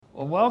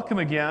Well, welcome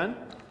again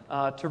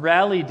to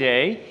Rally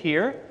Day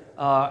here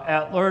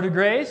at Lord of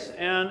Grace.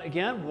 And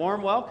again,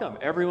 warm welcome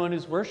everyone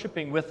who's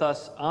worshiping with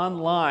us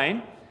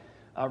online.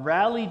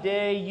 Rally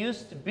Day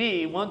used to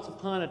be, once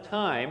upon a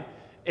time,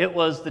 it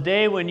was the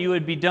day when you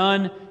would be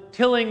done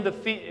tilling the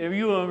field.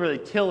 You wouldn't really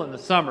till in the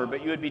summer,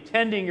 but you would be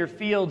tending your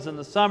fields in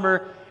the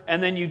summer,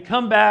 and then you'd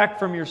come back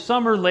from your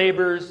summer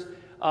labors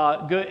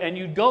and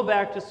you'd go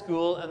back to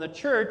school, and the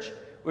church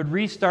would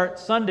restart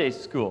Sunday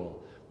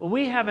school. Well,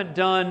 we haven't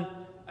done,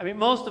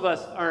 most of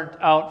us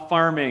aren't out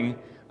farming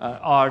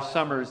our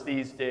summers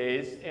these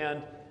days,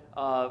 and,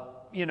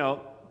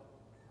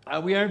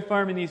 we aren't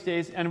farming these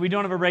days, and we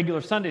don't have a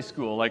regular Sunday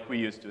school like we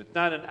used to. It's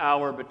not an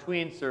hour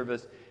between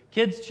service.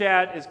 Kids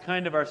Chat is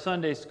kind of our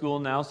Sunday school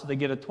now, so they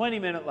get a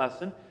 20-minute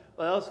lesson,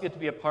 but they also get to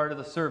be a part of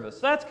the service.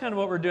 So that's kind of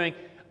what we're doing.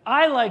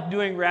 I like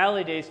doing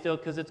Rally Day still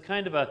because it's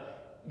kind of a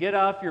get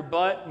off your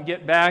butt and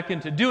get back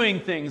into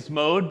doing things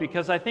mode,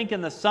 because I think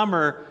in the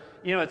summer,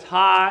 it's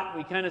hot,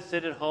 we kind of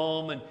sit at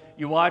home and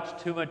you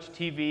watch too much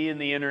TV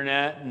and the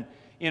internet,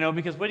 and,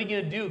 because what are you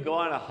going to do, go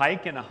on a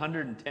hike in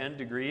 110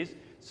 degrees?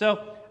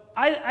 So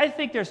I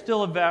think there's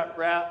still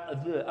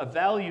a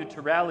value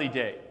to Rally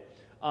Day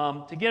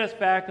to get us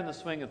back in the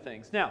swing of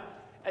things. Now,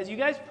 as you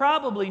guys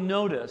probably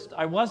noticed,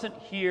 I wasn't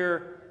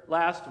here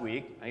last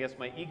week. I guess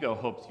my ego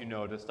hopes you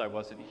noticed I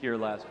wasn't here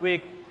last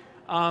week.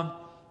 What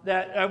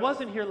I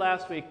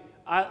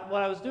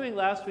was doing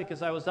last week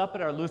is I was up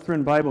at our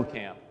Lutheran Bible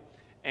camp.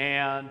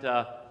 And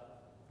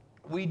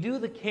we do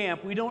the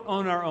camp. We don't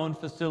own our own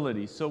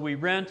facility, so we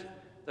rent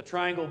the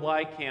Triangle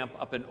Y camp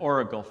up in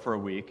Oregon for a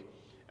week.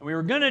 And we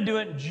were going to do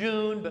it in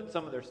June, but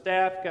some of their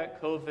staff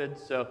got COVID,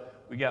 so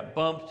we got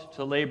bumped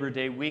to Labor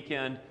Day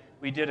weekend.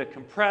 We did a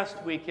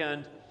compressed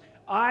weekend.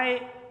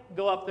 I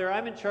go up there.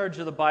 I'm in charge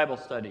of the Bible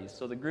studies,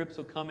 so the groups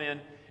will come in,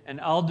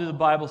 and I'll do the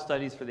Bible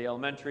studies for the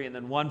elementary and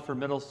then one for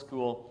middle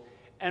school.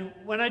 And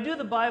when I do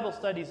the Bible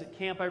studies at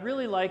camp, I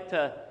really like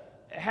to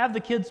have the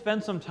kids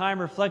spend some time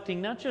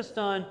reflecting not just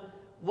on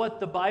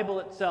what the Bible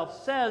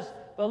itself says,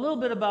 but a little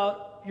bit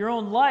about your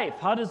own life.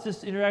 How does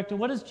this interact, and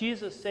what does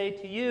Jesus say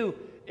to you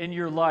in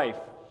your life?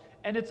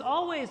 And it's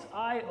always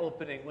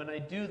eye-opening when I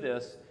do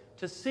this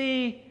to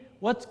see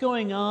what's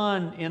going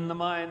on in the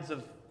minds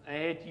of, I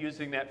hate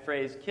using that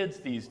phrase, kids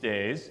these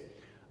days.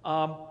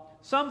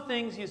 Some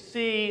things you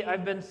see,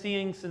 I've been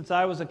seeing since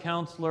I was a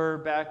counselor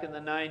back in the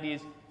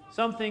 90s,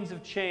 some things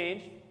have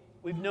changed.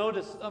 We've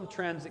noticed some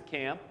trends at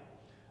camp.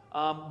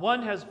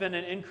 One has been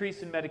an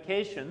increase in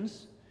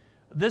medications.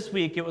 This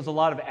week it was a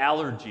lot of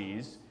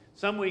allergies.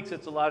 Some weeks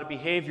it's a lot of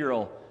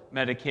behavioral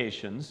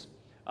medications.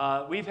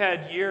 We've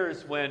had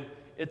years when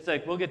it's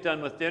like we'll get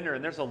done with dinner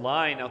and there's a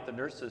line out the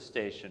nurse's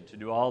station to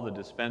do all the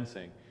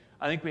dispensing.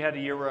 I think we had a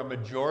year where a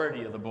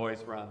majority of the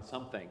boys were on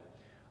something.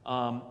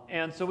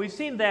 And so we've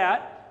seen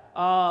that.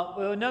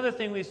 Another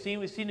thing we've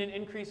seen an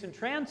increase in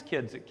trans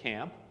kids at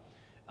camp.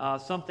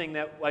 Something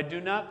that I do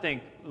not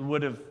think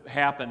would have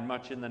happened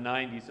much in the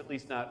 90s, at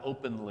least not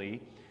openly.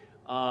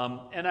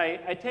 And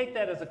I take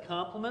that as a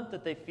compliment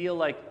that they feel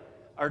like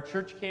our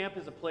church camp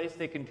is a place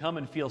they can come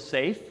and feel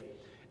safe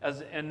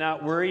and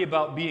not worry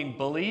about being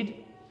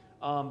bullied,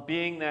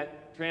 being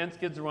that trans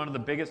kids are one of the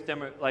biggest,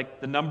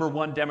 the number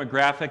one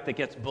demographic that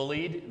gets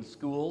bullied in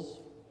schools.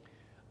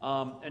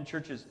 And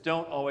churches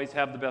don't always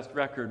have the best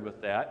record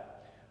with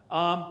that.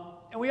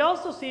 And we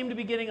also seem to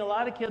be getting a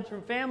lot of kids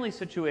from family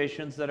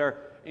situations that are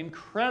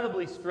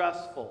incredibly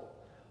stressful.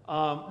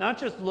 Not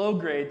just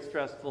low-grade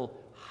stressful,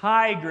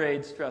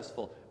 high-grade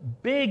stressful.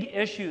 Big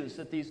issues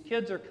that these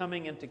kids are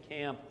coming into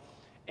camp.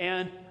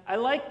 And I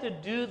like to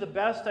do the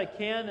best I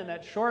can in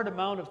that short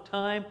amount of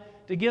time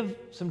to give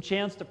some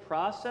chance to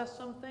process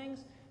some things,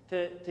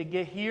 to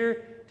get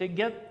here, to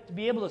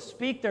be able to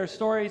speak their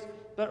stories,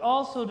 but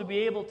also to be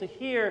able to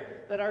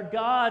hear that our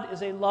God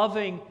is a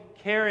loving,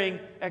 caring,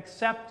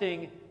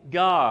 accepting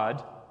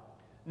God,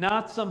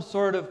 not some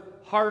sort of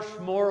harsh,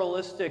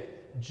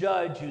 moralistic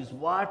judge who's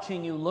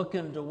watching you,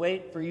 looking to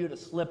wait for you to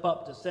slip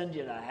up to send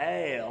you to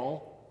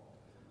hell,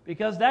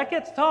 because that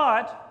gets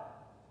taught,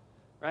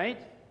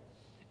 right?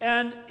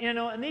 And,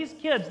 and these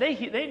kids,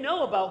 they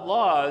know about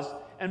laws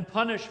and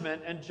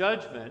punishment and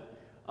judgment.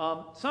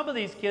 Some of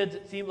these kids,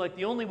 it seemed like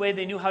the only way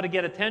they knew how to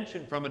get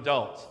attention from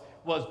adults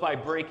was by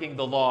breaking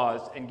the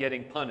laws and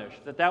getting punished.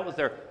 That was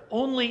their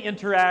only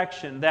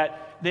interaction,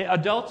 that the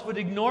adults would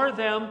ignore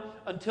them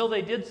until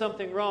they did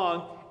something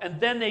wrong, and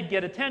then they'd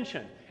get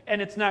attention.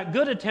 And it's not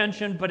good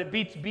attention, but it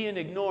beats being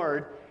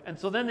ignored. And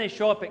so then they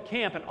show up at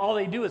camp, and all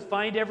they do is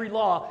find every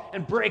law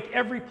and break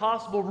every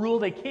possible rule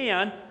they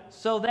can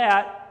so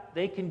that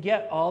they can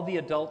get all the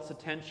adults'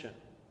 attention.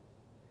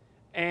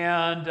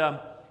 And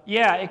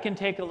it can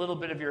take a little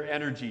bit of your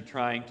energy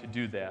trying to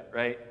do that,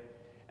 right?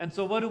 And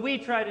so what do? We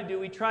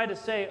try to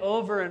say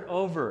over and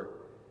over,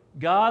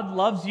 God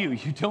loves you.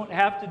 You don't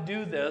have to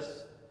do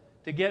this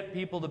to get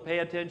people to pay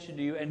attention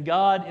to you, and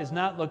God is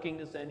not looking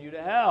to send you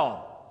to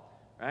hell,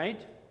 right?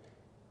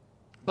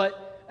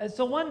 But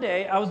so one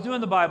day I was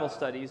doing the Bible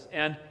studies,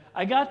 and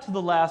I got to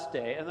the last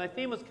day, and my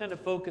theme was kind of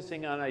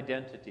focusing on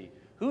identity.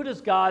 Who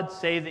does God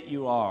say that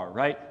you are,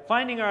 right?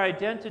 Finding our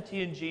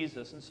identity in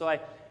Jesus. And so I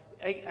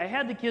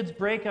had the kids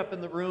break up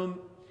in the room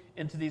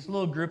into these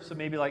little groups of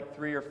maybe like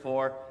 3 or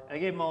 4. And I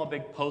gave them all a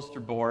big poster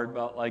board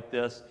about like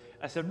this.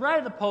 I said, write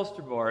on the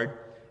poster board.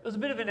 It was a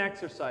bit of an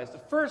exercise. The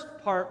first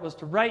part was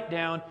to write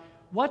down,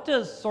 what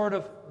does sort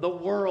of the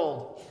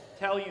world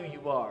tell you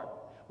you are?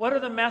 What are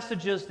the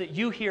messages that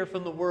you hear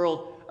from the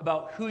world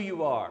about who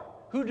you are?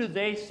 Who do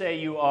they say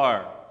you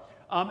are?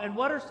 And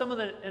what are some of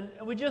the, and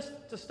we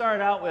just, to start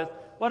out with,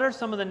 what are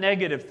some of the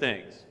negative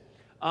things?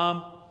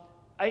 I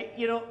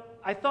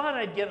thought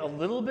I'd get a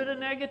little bit of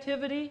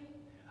negativity.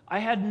 I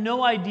had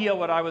no idea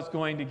what I was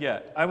going to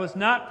get. I was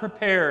not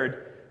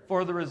prepared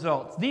for the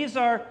results. These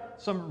are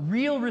some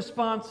real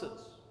responses.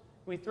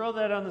 Can we throw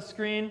that on the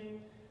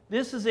screen?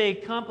 This is a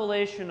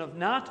compilation of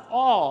not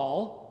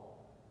all,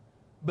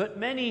 but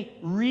many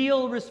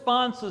real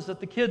responses that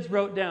the kids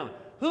wrote down.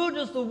 Who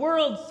does the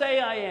world say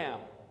I am?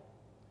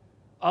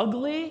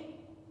 Ugly,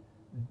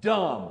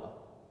 dumb,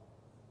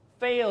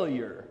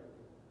 failure,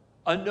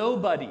 a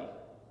nobody,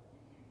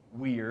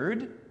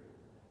 weird,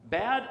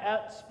 bad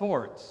at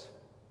sports,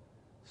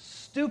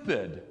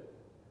 stupid,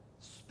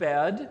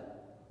 sped,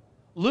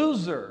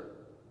 loser,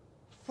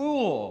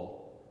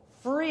 fool,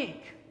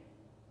 freak,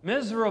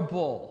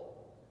 miserable,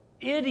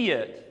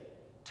 idiot,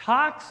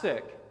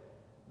 toxic,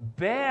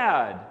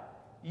 bad,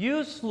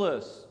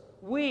 useless,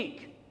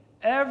 weak.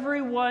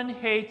 Everyone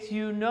hates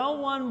you, no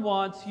one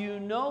wants you,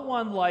 no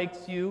one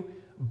likes you,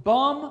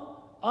 bum,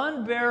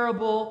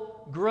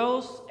 unbearable,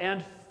 gross,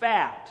 and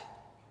fat.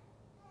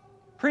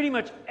 Pretty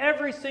much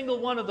every single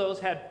one of those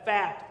had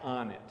fat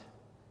on it.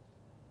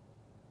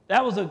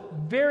 That was a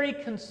very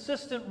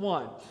consistent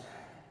one.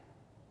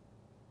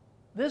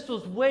 This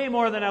was way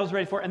more than I was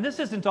ready for, and this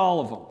isn't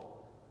all of them.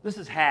 This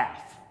is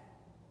half.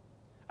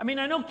 I mean,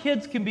 I know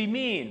kids can be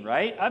mean,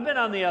 right? I've been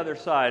on the other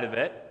side of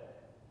it.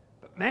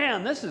 But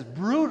man, this is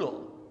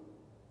brutal.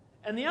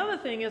 And the other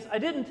thing is, I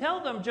didn't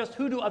tell them just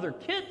who do other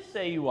kids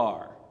say you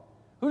are.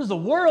 Who does the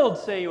world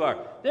say you are?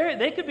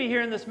 They could be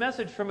hearing this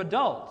message from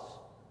adults.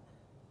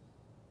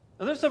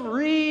 Now, there's something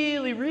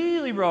really,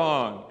 really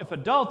wrong if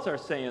adults are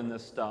saying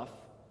this stuff.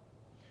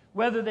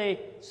 Whether they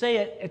say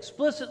it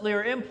explicitly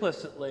or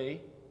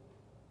implicitly,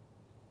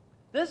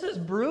 this is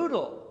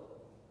brutal.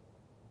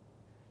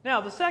 Now,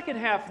 the second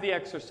half of the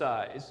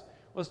exercise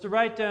was to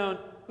write down,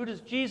 who does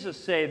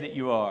Jesus say that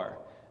you are?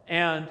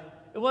 And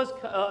it was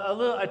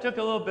I took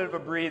a little bit of a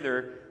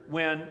breather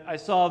when I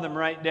saw them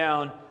write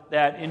down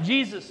that in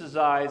Jesus'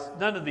 eyes,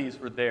 none of these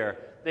were there.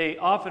 They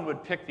often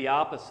would pick the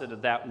opposite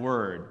of that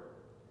word.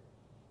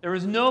 There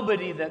was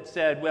nobody that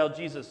said, well,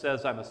 Jesus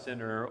says I'm a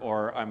sinner,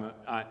 or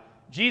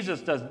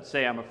Jesus doesn't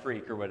say I'm a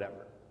freak, or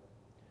whatever.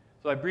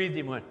 So I breathed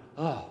and went,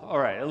 oh, all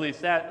right, at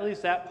least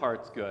that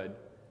part's good.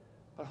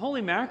 But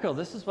holy mackerel,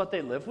 this is what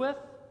they live with?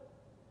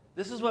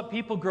 This is what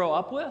people grow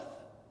up with?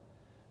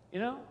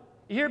 You know?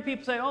 You hear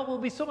people say, oh, we'll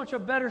be so much a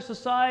better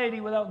society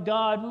without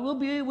God.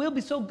 We'll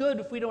be so good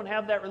if we don't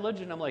have that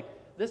religion. I'm like,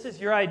 this is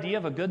your idea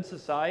of a good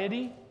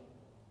society?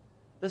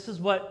 This is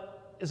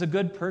what is a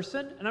good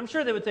person? And I'm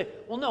sure they would say,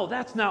 well, no,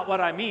 that's not what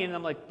I mean. And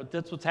I'm like, but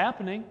that's what's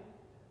happening.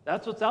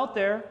 That's what's out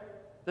there.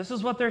 This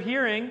is what they're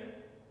hearing.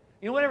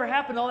 You know, whatever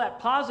happened to all that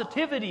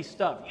positivity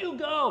stuff? You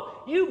go,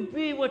 you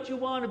be what you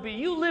want to be,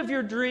 you live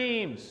your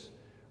dreams,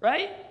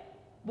 right?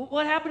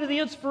 What happened to the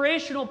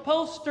inspirational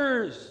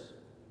posters,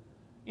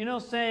 you know,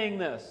 saying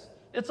this?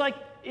 It's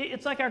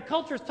like our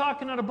culture's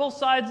talking out of both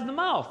sides of the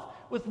mouth.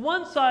 With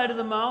one side of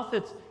the mouth,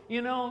 it's,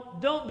 you know,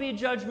 don't be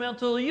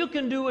judgmental, you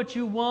can do what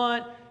you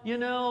want, you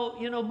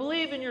know,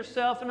 believe in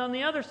yourself. And on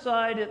the other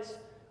side, it's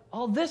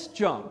all this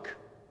junk.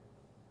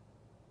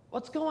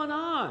 What's going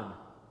on?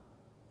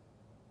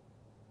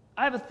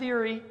 I have a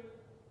theory.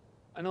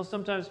 I know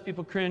sometimes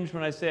people cringe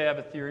when I say I have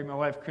a theory. My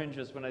wife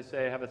cringes when I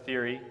say I have a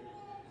theory.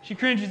 She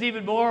cringes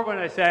even more when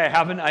I say I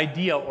have an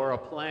idea or a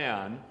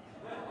plan.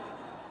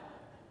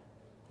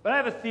 But I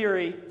have a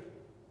theory.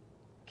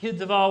 Kids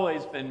have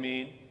always been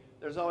mean.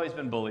 There's always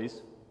been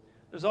bullies.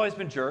 There's always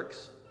been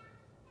jerks.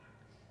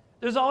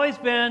 There's always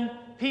been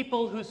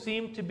people who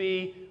seem to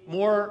be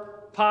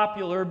more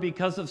popular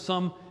because of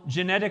some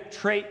genetic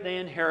trait they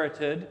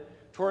inherited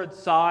towards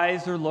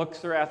size or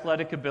looks or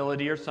athletic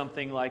ability or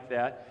something like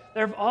that.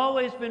 There have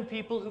always been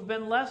people who've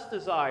been less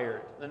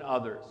desired than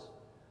others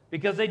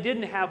because they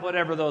didn't have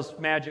whatever those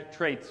magic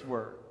traits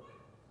were.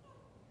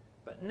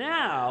 But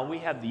now we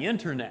have the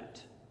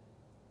internet.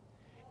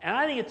 And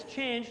I think it's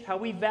changed how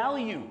we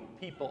value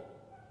people.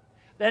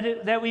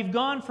 That we've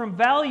gone from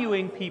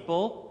valuing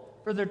people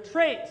for their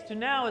traits to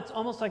now it's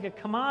almost like a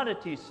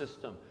commodity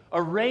system,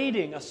 a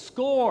rating, a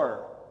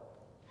score.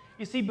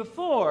 You see,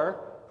 before,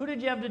 who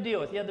did you have to deal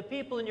with? You had the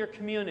people in your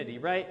community,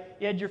 right?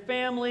 You had your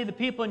family, the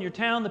people in your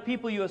town, the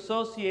people you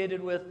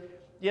associated with.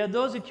 You had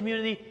those in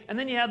community, and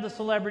then you had the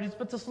celebrities.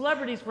 But the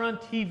celebrities were on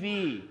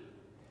TV,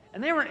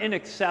 and they were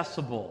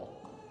inaccessible.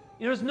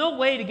 You know, there's no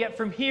way to get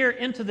from here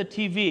into the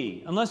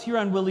TV unless you're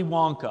on Willy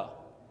Wonka.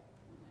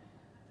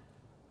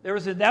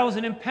 That was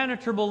an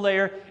impenetrable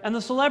layer. And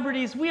the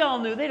celebrities, we all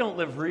knew, they don't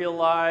live real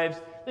lives.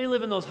 They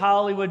live in those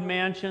Hollywood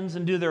mansions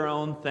and do their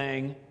own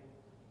thing.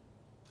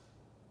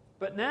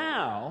 But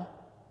now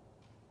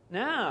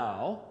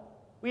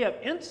we have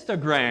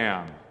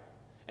Instagram,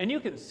 and you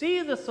can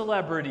see the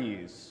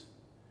celebrities.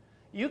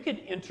 You can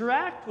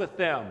interact with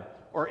them,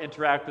 or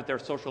interact with their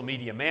social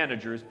media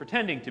managers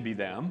pretending to be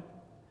them.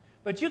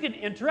 But you can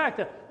interact.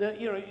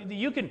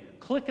 You can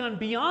click on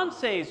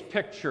Beyonce's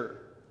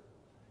picture.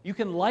 You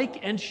can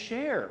like and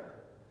share,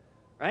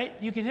 right?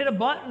 You can hit a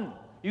button.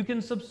 You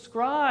can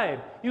subscribe.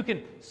 You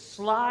can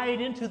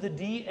slide into the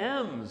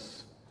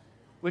DMs,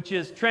 which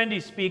is trendy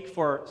speak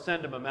for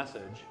send them a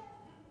message.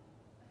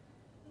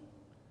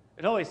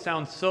 It always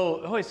sounds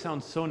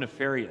so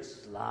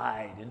nefarious.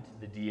 Slide into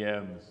the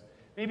DMs.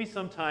 Maybe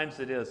sometimes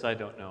it is. I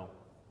don't know.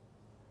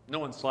 No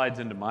one slides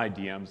into my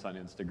DMs on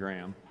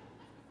Instagram.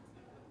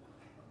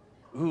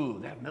 Ooh,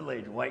 that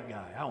middle-aged white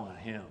guy, I want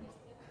him.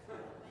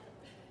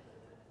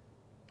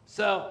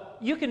 So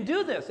you can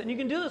do this, and you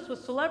can do this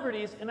with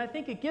celebrities, and I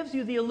think it gives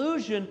you the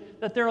illusion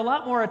that they're a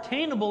lot more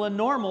attainable and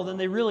normal than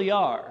they really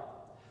are.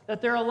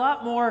 That they're a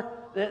lot more,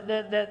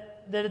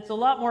 that it's a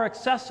lot more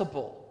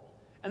accessible.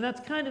 And that's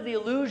kind of the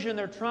illusion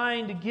they're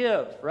trying to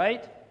give,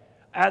 right?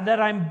 That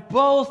I'm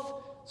both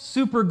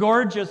super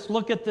gorgeous.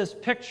 Look at this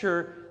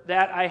picture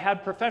that I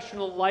had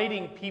professional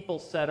lighting people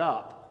set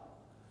up,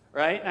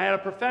 right? I had a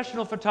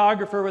professional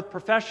photographer with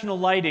professional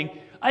lighting.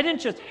 I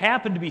didn't just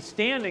happen to be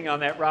standing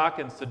on that rock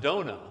in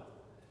Sedona.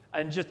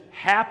 I just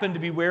happened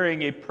to be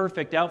wearing a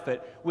perfect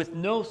outfit with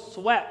no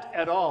sweat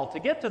at all to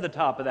get to the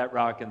top of that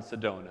rock in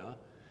Sedona.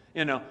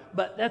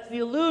 But that's the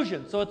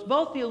illusion. So it's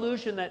both the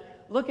illusion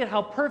that look at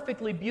how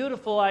perfectly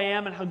beautiful I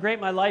am and how great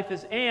my life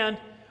is, and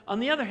on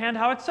the other hand,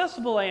 how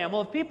accessible I am.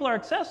 Well, if people are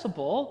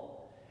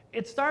accessible,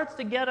 it starts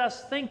to get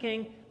us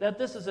thinking that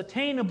this is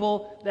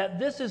attainable, that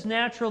this is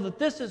natural, that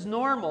this is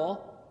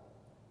normal.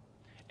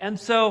 And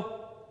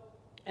so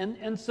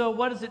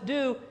what does it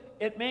do?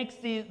 It makes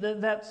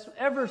that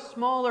ever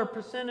smaller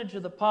percentage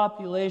of the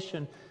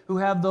population who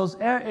have those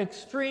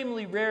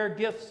extremely rare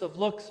gifts of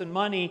looks and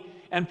money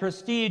and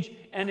prestige,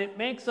 and it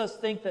makes us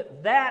think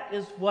that that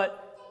is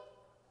what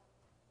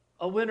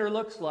a winner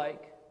looks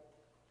like,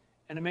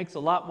 and it makes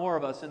a lot more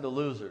of us into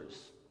losers.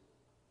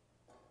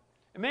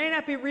 It may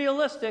not be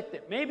realistic,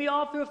 it may be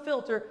all through a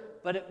filter,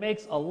 but it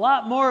makes a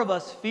lot more of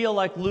us feel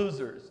like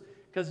losers,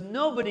 because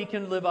nobody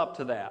can live up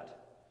to that.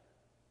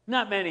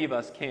 Not many of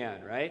us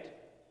can, right?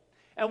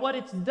 And what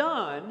it's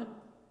done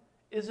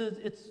is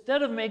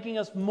instead of making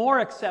us more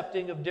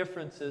accepting of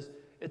differences,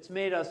 it's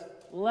made us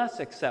less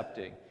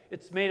accepting.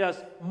 It's made us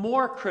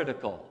more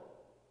critical.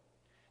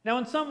 Now,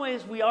 in some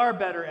ways, we are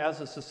better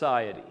as a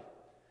society,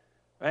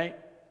 right?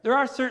 There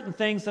are certain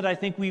things that I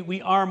think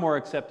we are more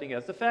accepting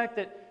as. The fact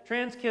that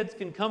trans kids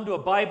can come to a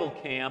Bible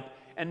camp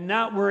and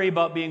not worry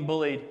about being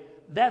bullied,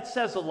 that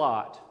says a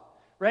lot,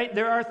 right?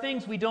 There are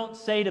things we don't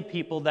say to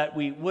people that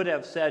we would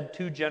have said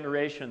 2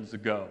 generations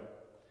ago.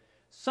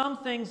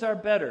 Some things are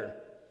better,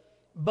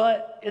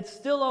 but it's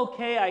still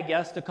okay, I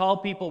guess, to call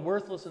people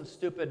worthless and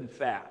stupid and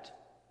fat.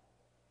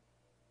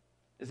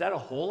 Is that a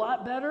whole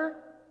lot better?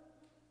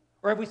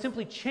 Or have we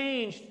simply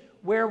changed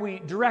where we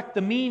direct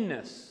the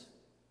meanness?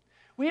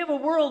 We have a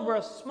world where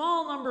a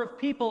small number of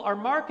people are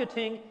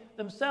marketing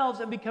themselves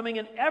and becoming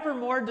an ever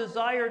more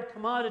desired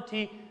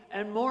commodity,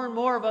 and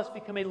more of us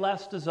become a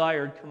less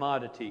desired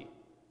commodity.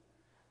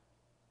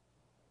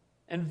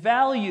 And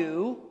our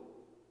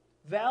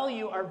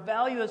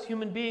value as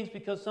human beings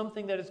becomes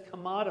something that is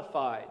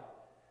commodified,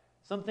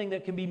 something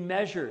that can be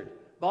measured,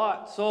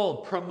 bought,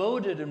 sold,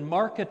 promoted, and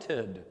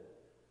marketed.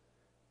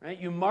 Right?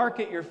 You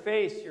market your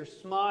face, your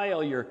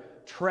smile, your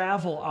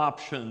travel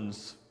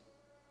options.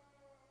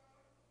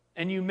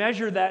 And you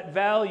measure that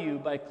value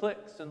by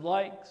clicks and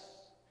likes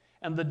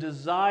and the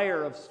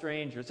desire of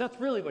strangers. That's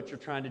really what you're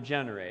trying to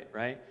generate,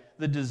 right?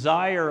 The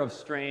desire of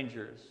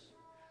strangers.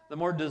 The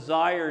more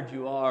desired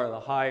you are, the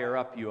higher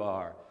up you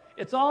are.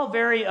 It's all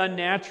very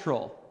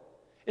unnatural.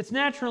 It's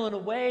natural in a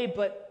way,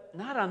 but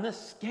not on this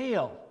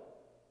scale.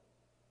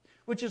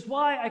 Which is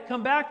why I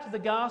come back to the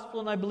gospel,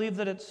 and I believe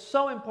that it's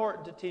so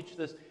important to teach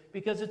this,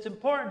 because it's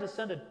important to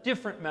send a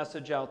different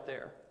message out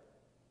there.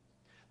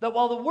 That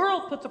while the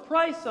world puts a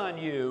price on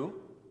you,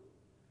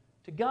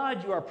 to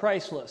God you are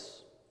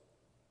priceless.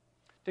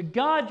 To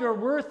God your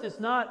worth is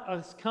not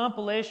a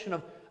compilation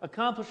of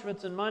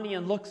accomplishments and money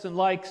and looks and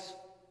likes.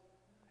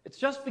 It's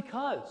just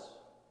because.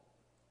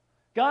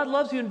 God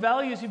loves you and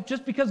values you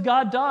just because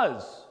God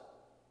does.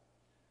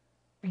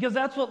 Because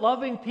that's what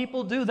loving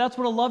people do. That's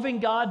what a loving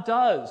God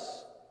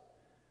does.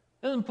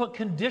 He doesn't put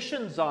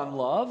conditions on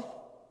love.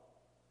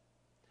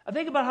 I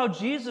think about how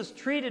Jesus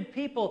treated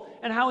people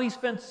and how he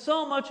spent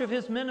so much of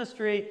his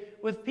ministry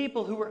with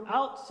people who were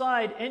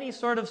outside any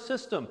sort of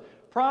system.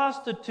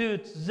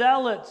 Prostitutes,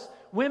 zealots,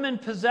 women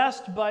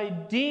possessed by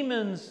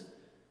demons,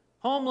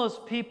 homeless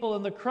people,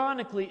 and the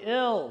chronically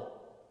ill.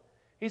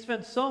 He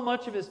spent so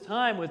much of his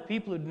time with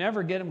people who'd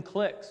never get him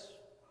clicks.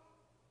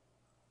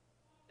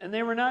 And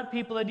they were not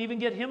people that'd even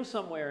get him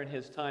somewhere in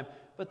his time,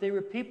 but they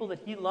were people that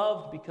he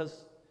loved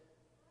because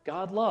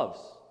God loves.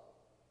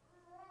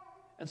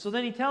 And so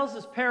then he tells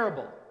this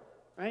parable.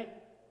 right?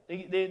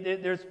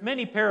 There's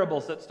many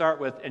parables that start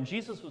with, and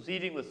Jesus was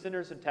eating with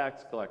sinners and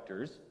tax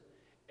collectors.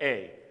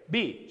 A.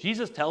 B.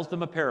 Jesus tells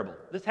them a parable.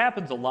 This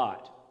happens a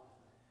lot.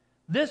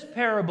 This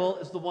parable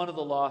is the one of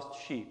the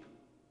lost sheep,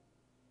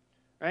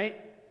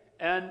 right?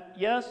 And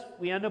yes,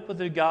 we end up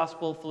with a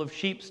gospel full of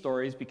sheep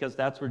stories because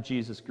that's where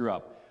Jesus grew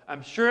up.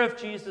 I'm sure if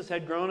Jesus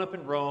had grown up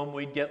in Rome,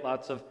 we'd get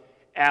lots of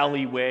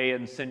alleyway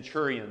and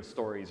centurion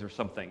stories or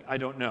something. I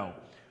don't know.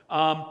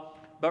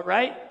 But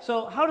right?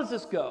 So how does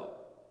this go?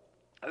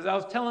 As I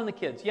was telling the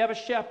kids, you have a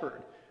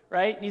shepherd,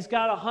 right? And he's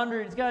got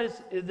 100,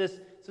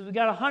 so we've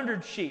got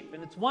 100 sheep,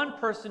 and it's one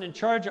person in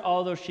charge of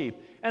all those sheep.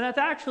 And that's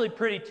actually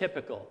pretty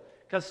typical,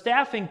 because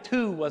staffing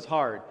 2 was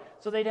hard.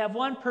 So they'd have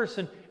one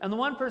person, and the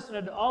one person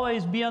would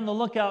always be on the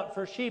lookout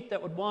for sheep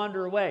that would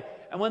wander away.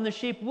 And when the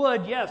sheep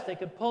would, yes, they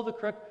could pull the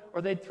crook,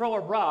 or they'd throw a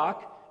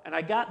rock. And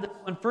I got this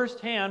one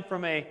firsthand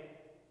from a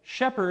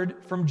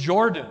shepherd from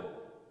Jordan.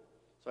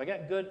 So I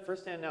got good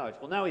firsthand knowledge.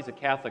 Well, now he's a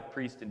Catholic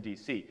priest in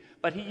D.C.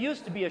 But he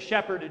used to be a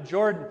shepherd in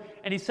Jordan,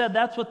 and he said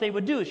that's what they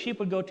would do. A sheep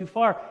would go too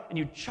far, and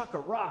you'd chuck a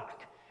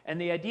rock. And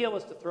the idea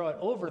was to throw it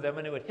over them,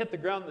 and it would hit the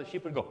ground, and the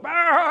sheep would go,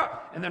 "Bah!"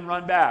 and then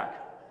run back.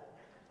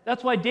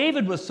 That's why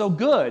David was so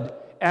good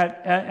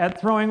at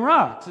throwing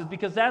rocks, is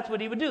because that's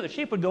what he would do. The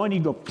sheep would go, and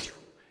he'd go,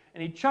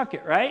 and he'd chuck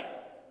it, right?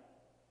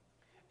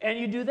 And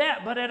you do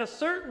that, but at a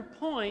certain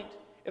point,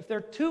 if they're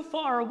too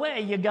far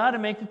away, you got to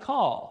make a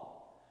call.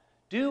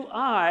 Can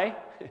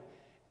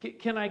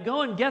I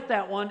go and get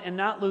that one and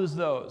not lose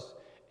those?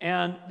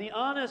 And the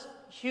honest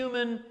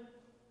human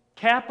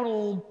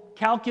capital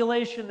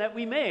calculation that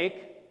we make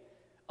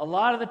a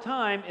lot of the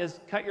time is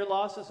cut your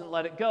losses and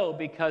let it go,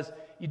 because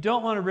you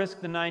don't want to risk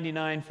the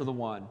 99 for the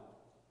one.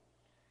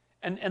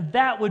 And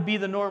that would be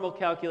the normal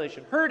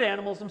calculation. Herd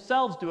animals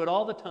themselves do it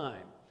all the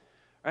time.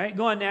 Right?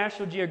 Go on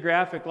National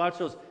Geographic, watch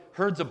those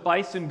herds of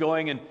bison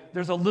going, and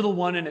there's a little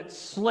one and it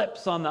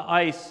slips on the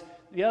ice.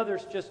 The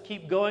others just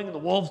keep going, and the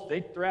wolves,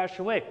 they thrash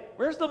away.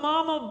 Where's the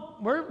mama?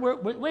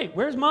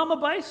 Where's Mama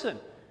Bison?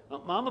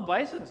 Well, Mama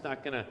Bison's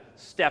not going to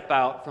step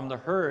out from the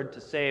herd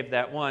to save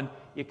that one.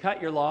 You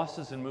cut your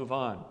losses and move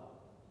on.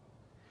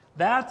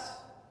 That's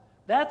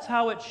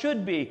how it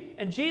should be.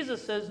 And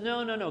Jesus says,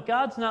 no.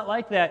 God's not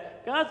like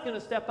that. God's going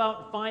to step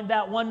out and find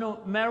that one no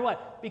matter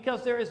what.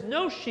 Because there is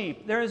no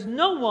sheep, there is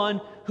no one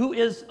who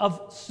is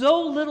of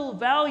so little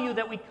value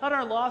that we cut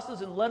our losses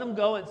and let them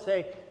go and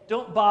say,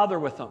 don't bother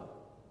with them.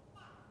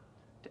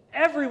 To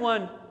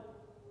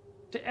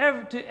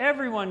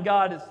everyone,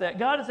 God is that.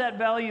 God is that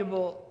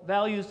valuable,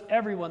 values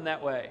everyone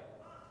that way.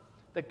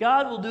 That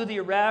God will do the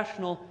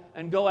irrational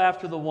and go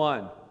after the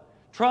one.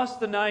 Trust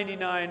the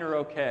 99 are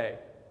okay.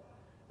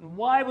 And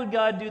why would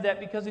God do that?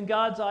 Because in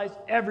God's eyes,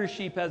 every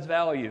sheep has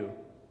value.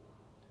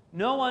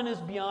 No one is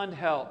beyond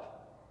help.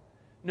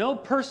 No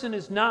person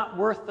is not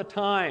worth the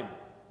time.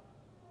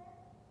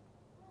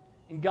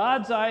 In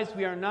God's eyes,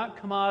 we are not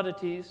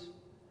commodities.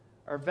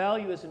 Our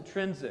value is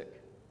intrinsic.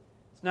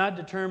 It's not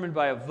determined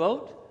by a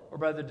vote or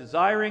by the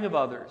desiring of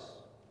others.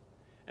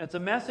 And it's a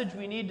message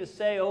we need to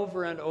say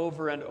over and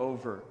over and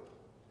over.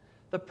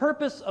 The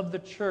purpose of the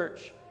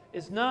church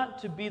is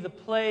not to be the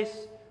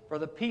place for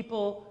the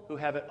people who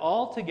have it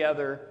all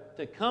together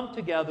to come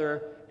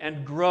together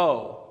and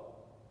grow.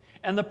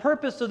 And the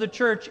purpose of the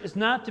church is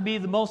not to be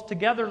the most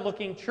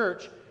together-looking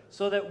church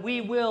so that we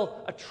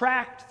will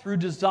attract through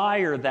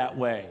desire that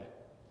way.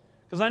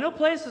 Because I know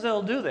places that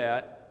will do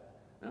that.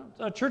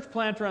 A church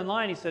planter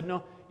online, he said,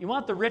 no, you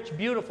want the rich,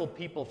 beautiful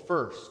people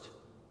first,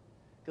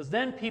 because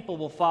then people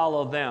will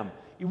follow them.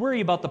 You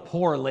worry about the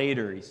poor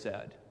later, he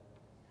said.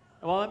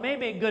 And while it may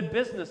make good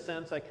business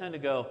sense, I kind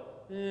of go,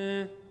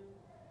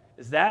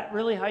 is that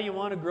really how you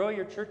want to grow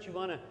your church? You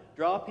want to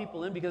draw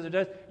people in? Because it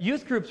does.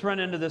 Youth groups run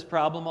into this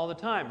problem all the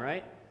time,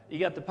 right? You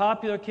got the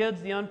popular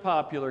kids, the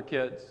unpopular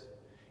kids.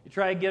 You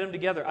try to get them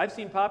together. I've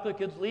seen popular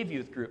kids leave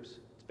youth groups.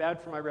 It's bad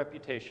for my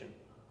reputation.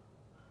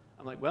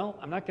 I'm like, well,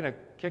 I'm not going to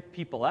kick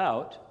people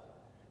out,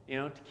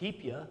 to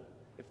keep you.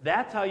 If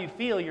that's how you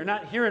feel, you're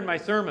not hearing my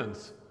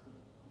sermons,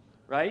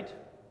 right?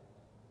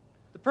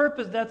 The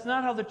purpose, that's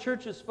not how the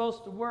church is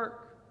supposed to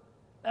work.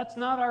 That's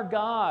not our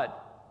God.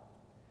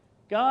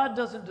 God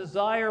doesn't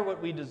desire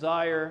what we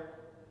desire,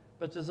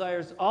 but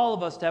desires all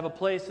of us to have a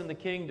place in the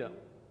kingdom.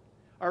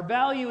 Our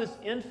value is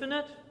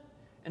infinite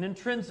and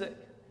intrinsic.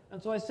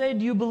 And so I say,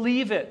 do you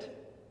believe it?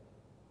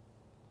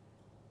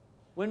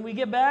 When we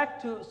get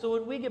back to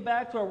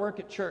our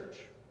work at church,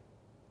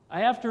 I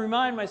have to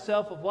remind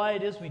myself of why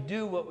it is we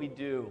do what we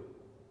do.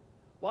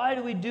 Why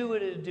do we do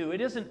what we do?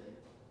 It isn't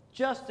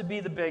just to be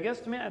the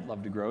biggest. I mean, I'd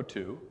love to grow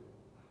too.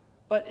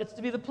 But it's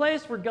to be the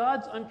place where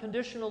God's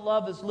unconditional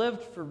love is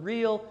lived for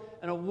real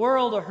in a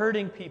world of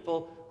hurting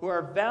people who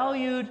are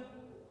valued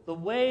the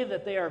way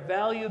that they are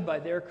valued by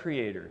their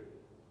Creator.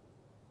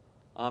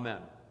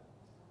 Amen.